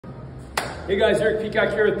Hey guys, Eric Peacock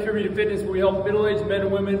here with Purity Fitness, where we help middle-aged men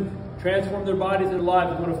and women transform their bodies and their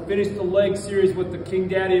lives. I'm going to finish the leg series with the king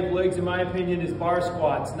daddy of legs, in my opinion, is bar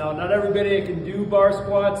squats. Now, not everybody can do bar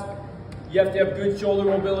squats. You have to have good shoulder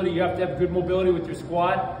mobility. You have to have good mobility with your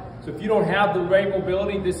squat. So if you don't have the right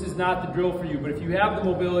mobility, this is not the drill for you. But if you have the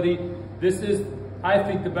mobility, this is, I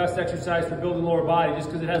think, the best exercise for building lower body, just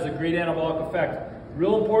because it has a great anabolic effect.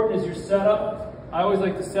 Real important is your setup. I always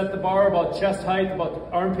like to set the bar about chest height, about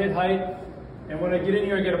armpit height. And when I get in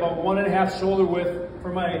here, I get about 1.5 shoulder width for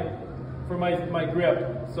my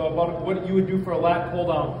grip. So about what you would do for a lat pull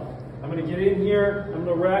down. I'm gonna get in here, I'm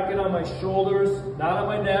gonna rack it on my shoulders, not on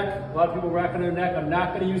my neck. A lot of people rack on their neck. I'm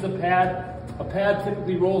not gonna use a pad. A pad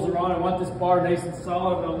typically rolls around. I want this bar nice and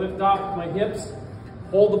solid. I'm gonna lift off my hips,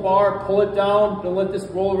 hold the bar, pull it down, then let this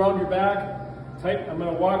roll around your back. Tight. I'm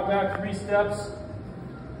gonna walk back 3 steps,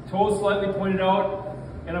 toes slightly pointed out,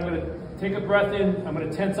 and I'm gonna take a breath in. I'm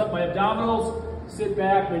gonna tense up my abdominals, sit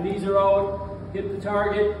back, my knees are out, hit the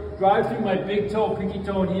target, drive through my big toe, pinky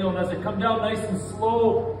toe, and heel. And as I come down nice and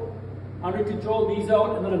slow, under control, knees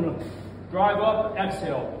out, and then I'm gonna drive up,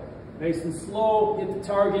 exhale. Nice and slow, hit the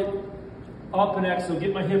target, up and exhale.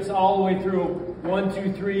 Get my hips all the way through. 1,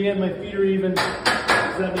 2, 3 in, my feet are even,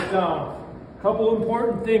 send it down. Couple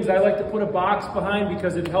important things. I like to put a box behind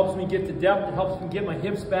because it helps me get to depth. It helps me get my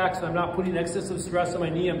hips back so I'm not putting excessive stress on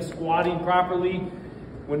my knee. I'm squatting properly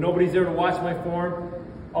when nobody's there to watch my form.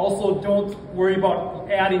 Also, don't worry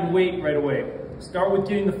about adding weight right away. Start with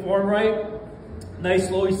getting the form right.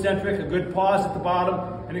 Nice, low eccentric, a good pause at the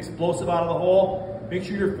bottom, and explosive out of the hole. Make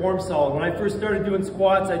sure your form's solid. When I first started doing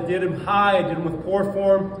squats, I did them high, I did them with poor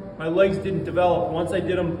form. My legs didn't develop. Once I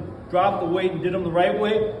did them, dropped the weight and did them the right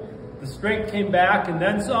way, the strength came back and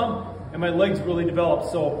then some, and my legs really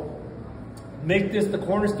developed. So make this the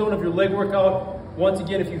cornerstone of your leg workout. Once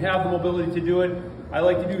again, if you have the mobility to do it, I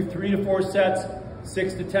like to do 3 to 4 sets.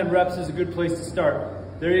 6 to 10 reps is a good place to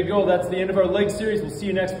start. There you go. That's the end of our leg series. We'll see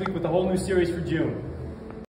you next week with a whole new series for June.